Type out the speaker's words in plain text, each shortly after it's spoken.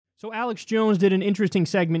So Alex Jones did an interesting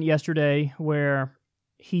segment yesterday where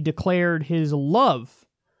he declared his love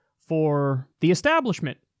for the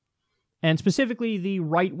establishment, and specifically the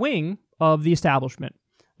right wing of the establishment.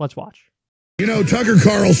 Let's watch. You know, Tucker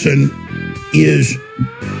Carlson is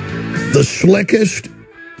the slickest,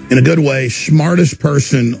 in a good way, smartest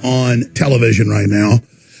person on television right now.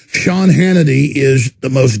 Sean Hannity is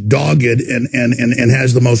the most dogged and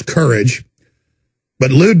has the most courage. But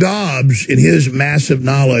Lou Dobbs, in his massive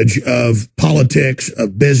knowledge of politics,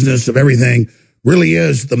 of business, of everything, really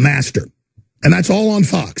is the master. And that's all on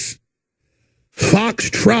Fox. Fox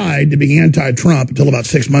tried to be anti-Trump until about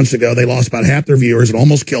 6 months ago. They lost about half their viewers and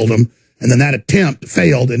almost killed them. And then that attempt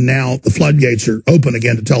failed, and now the floodgates are open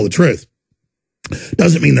again to tell the truth.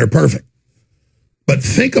 Doesn't mean they're perfect. But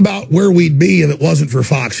think about where we'd be if it wasn't for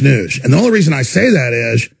Fox News. And the only reason I say that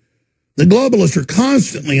is the globalists are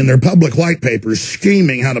constantly in their public white papers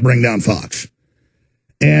scheming how to bring down Fox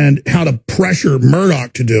and how to pressure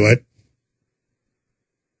Murdoch to do it.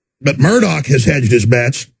 But Murdoch has hedged his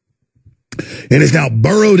bets and is now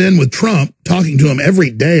burrowed in with Trump, talking to him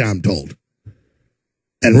every day, I'm told,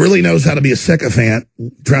 and really knows how to be a sycophant,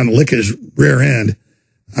 trying to lick his rear end.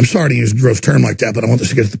 I'm sorry to use a gross term like that, but I want this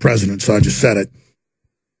to get to the president, so I just said it.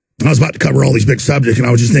 I was about to cover all these big subjects, and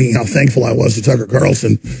I was just thinking how thankful I was to Tucker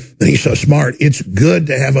Carlson that he's so smart. It's good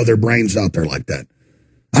to have other brains out there like that.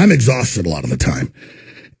 I'm exhausted a lot of the time.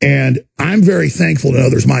 And I'm very thankful to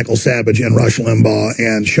know there's Michael Savage and Rush Limbaugh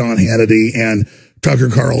and Sean Hannity and Tucker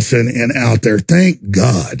Carlson and out there. Thank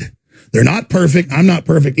God. They're not perfect. I'm not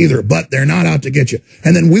perfect either, but they're not out to get you.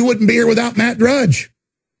 And then we wouldn't be here without Matt Drudge.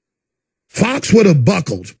 Fox would have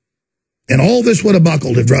buckled, and all this would have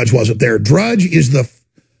buckled if Drudge wasn't there. Drudge is the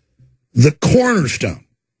cornerstone,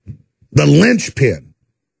 the linchpin,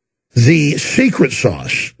 the secret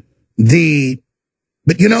sauce,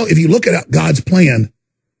 but you know, if you look at God's plan,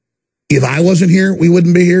 if I wasn't here, we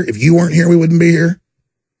wouldn't be here. If you weren't here, we wouldn't be here.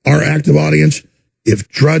 Our active audience, if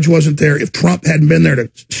Drudge wasn't there, if Trump hadn't been there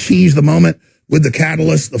to seize the moment with the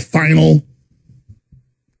catalyst, the final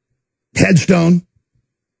headstone,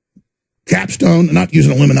 capstone, not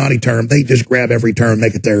using an Illuminati term, they just grab every term,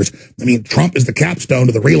 make it theirs. I mean, Trump is the capstone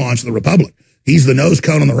to the relaunch of the Republic. He's the nose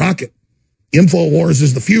cone on the rocket. InfoWars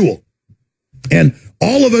is the fuel. And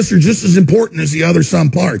all of us are just as important as the other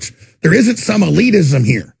some parts. There isn't some elitism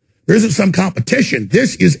here. There isn't some competition.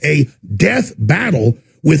 This is a death battle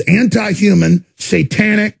with anti-human,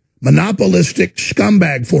 satanic, monopolistic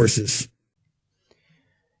scumbag forces.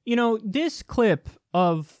 You know, this clip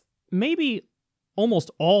of maybe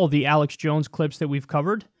almost all the Alex Jones clips that we've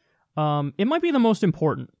covered, it might be the most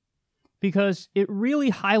important because it really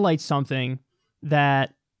highlights something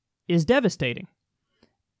that is devastating.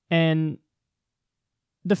 And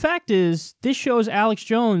the fact is, this shows Alex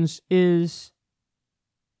Jones is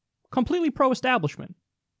completely pro-establishment.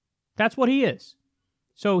 That's what he is.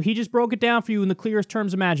 So he just broke it down for you in the clearest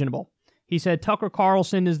terms imaginable. He said Tucker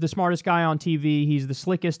Carlson is the smartest guy on TV. He's the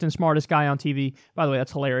slickest and smartest guy on TV. By the way,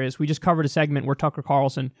 that's hilarious. We just covered a segment where Tucker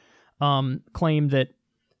Carlson claimed that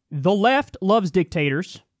the left loves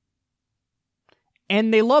dictators,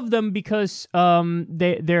 and they love them because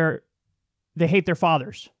they hate their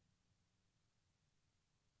fathers.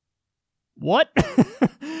 What?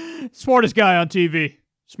 Smartest guy on TV.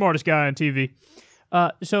 Smartest guy on TV.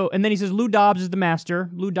 And then he says Lou Dobbs is the master.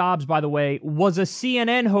 Lou Dobbs, by the way, was a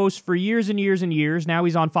CNN host for years and years and years. Now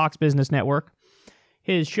he's on Fox Business Network.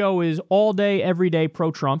 His show is all day, every day,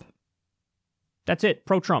 pro-Trump. That's it,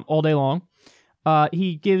 pro-Trump, all day long.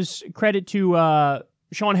 He gives credit to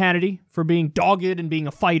Sean Hannity for being dogged and being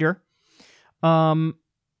a fighter. And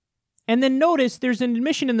then notice there's an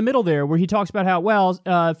admission in the middle there where he talks about how, well,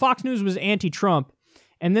 Fox News was anti-Trump,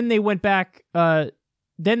 and then they went back...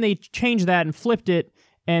 Then they changed that and flipped it,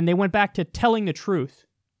 and they went back to telling the truth.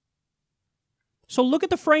 So look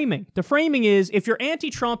at the framing. The framing is, if you're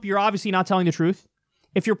anti-Trump, you're obviously not telling the truth.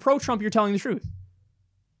 If you're pro-Trump, you're telling the truth.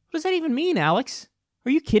 What does that even mean, Alex?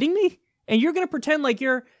 Are you kidding me? And you're going to pretend like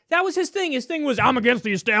you're... That was his thing. His thing was, I'm against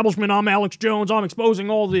the establishment. I'm Alex Jones. I'm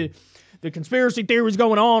exposing all the conspiracy theories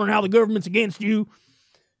going on and how the government's against you.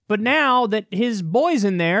 But now that his boy's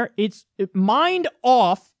in there, it's mind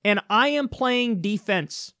off. And I am playing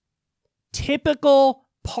defense. Typical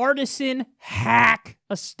partisan hack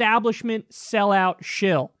establishment sellout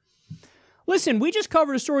shill. Listen, we just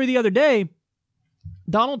covered a story the other day.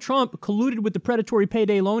 Donald Trump colluded with the predatory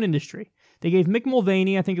payday loan industry. They gave Mick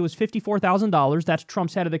Mulvaney, I think it was $54,000. That's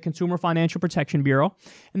Trump's head of the Consumer Financial Protection Bureau.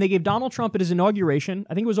 And they gave Donald Trump at his inauguration,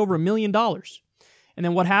 I think it was over $1 million. And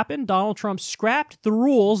then what happened? Donald Trump scrapped the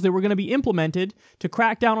rules that were going to be implemented to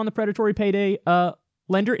crack down on the predatory payday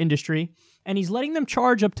lender industry, and he's letting them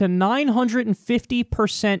charge up to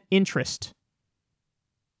 950% interest.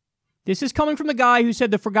 This is coming from the guy who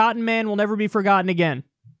said the forgotten man will never be forgotten again.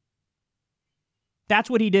 That's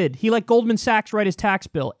what he did. He let Goldman Sachs write his tax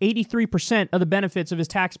bill. 83% of the benefits of his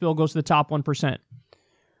tax bill goes to the top 1%.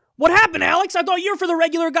 What happened, Alex? I thought you were for the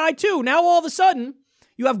regular guy too. Now all of a sudden,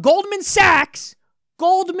 you have Goldman Sachs.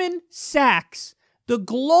 Goldman Sachs. The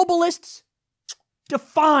globalists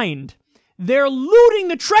defined. They're looting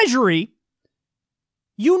the treasury.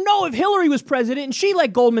 You know, if Hillary was president and she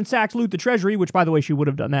let Goldman Sachs loot the treasury, which, by the way, she would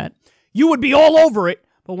have done that, you would be all over it.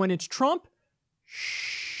 But when it's Trump,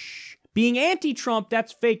 shh. Being anti-Trump,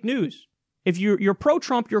 that's fake news. If you're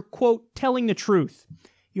pro-Trump, you're, quote, telling the truth.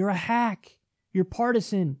 You're a hack. You're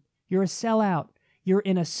partisan. You're a sellout. You're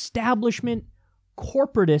an establishment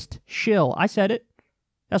corporatist shill. I said it.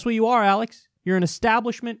 That's what you are, Alex. You're an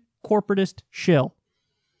establishment corporatist shill.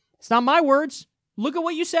 It's not my words. Look at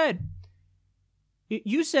what you said.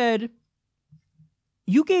 You said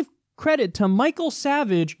you gave credit to Michael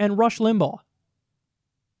Savage and Rush Limbaugh.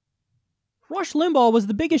 Rush Limbaugh was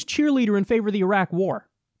the biggest cheerleader in favor of the Iraq War.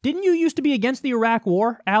 Didn't you used to be against the Iraq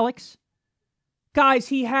War, Alex? Guys,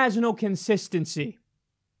 he has no consistency.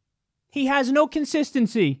 He has no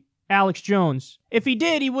consistency, Alex Jones. If he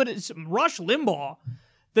did, he would... Rush Limbaugh,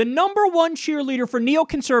 the number one cheerleader for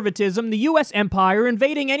neoconservatism, the U.S. empire,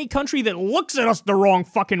 invading any country that looks at us the wrong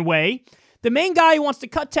fucking way. The main guy who wants to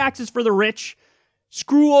cut taxes for the rich,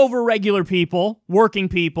 screw over regular people, working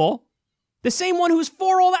people. The same one who's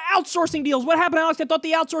for all the outsourcing deals. What happened, Alex? I thought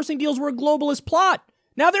the outsourcing deals were a globalist plot.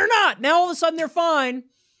 Now they're not. Now all of a sudden they're fine.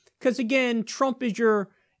 Because again, Trump is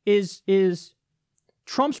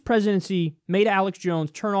Trump's presidency made Alex Jones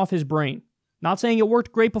turn off his brain. Not saying it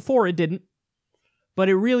worked great before, it didn't. But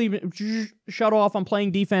it really shut off on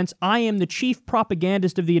playing defense. I am the chief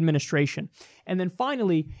propagandist of the administration. And then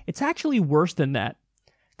finally, it's actually worse than that.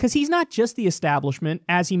 Because he's not just the establishment,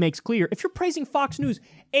 as he makes clear. If you're praising Fox News,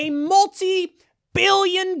 a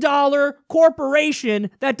multi-billion-dollar corporation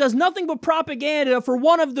that does nothing but propaganda for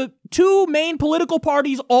one of the two main political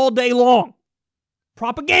parties all day long.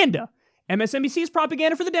 Propaganda. MSNBC is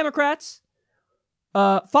propaganda for the Democrats.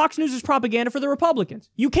 Fox News is propaganda for the Republicans.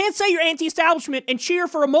 You can't say you're anti-establishment and cheer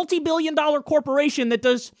for a multi-billion-dollar corporation that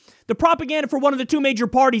does the propaganda for one of the two major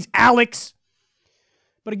parties, Alex.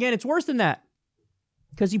 But again, it's worse than that.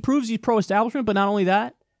 Because he proves he's pro-establishment, but not only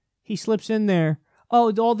that, he slips in there.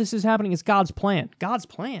 Oh, all this is happening is God's plan. God's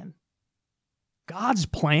plan? God's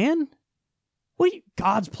plan?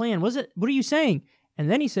 God's plan? What are you saying?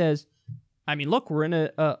 And then he says, I mean, look, we're in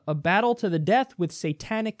a battle to the death with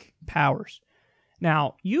satanic powers.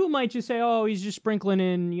 Now, you might just say, oh, he's just sprinkling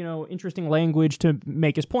in, interesting language to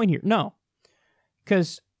make his point here. No.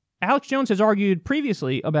 Because Alex Jones has argued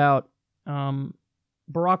previously about Barack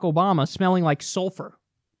Obama smelling like sulfur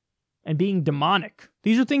and being demonic.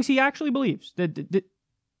 These are things he actually believes. That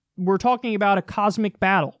we're talking about a cosmic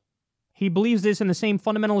battle. He believes this in the same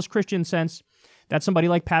fundamentalist Christian sense that somebody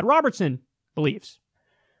like Pat Robertson believes.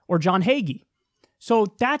 Or John Hagee. So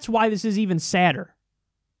that's why this is even sadder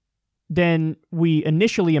than we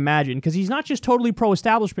initially imagined. Because he's not just totally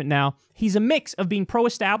pro-establishment now. He's a mix of being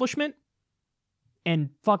pro-establishment and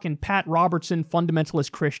fucking Pat Robertson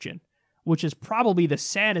fundamentalist Christian. Which is probably the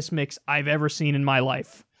saddest mix I've ever seen in my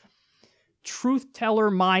life. Truth teller,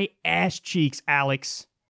 my ass cheeks, Alex.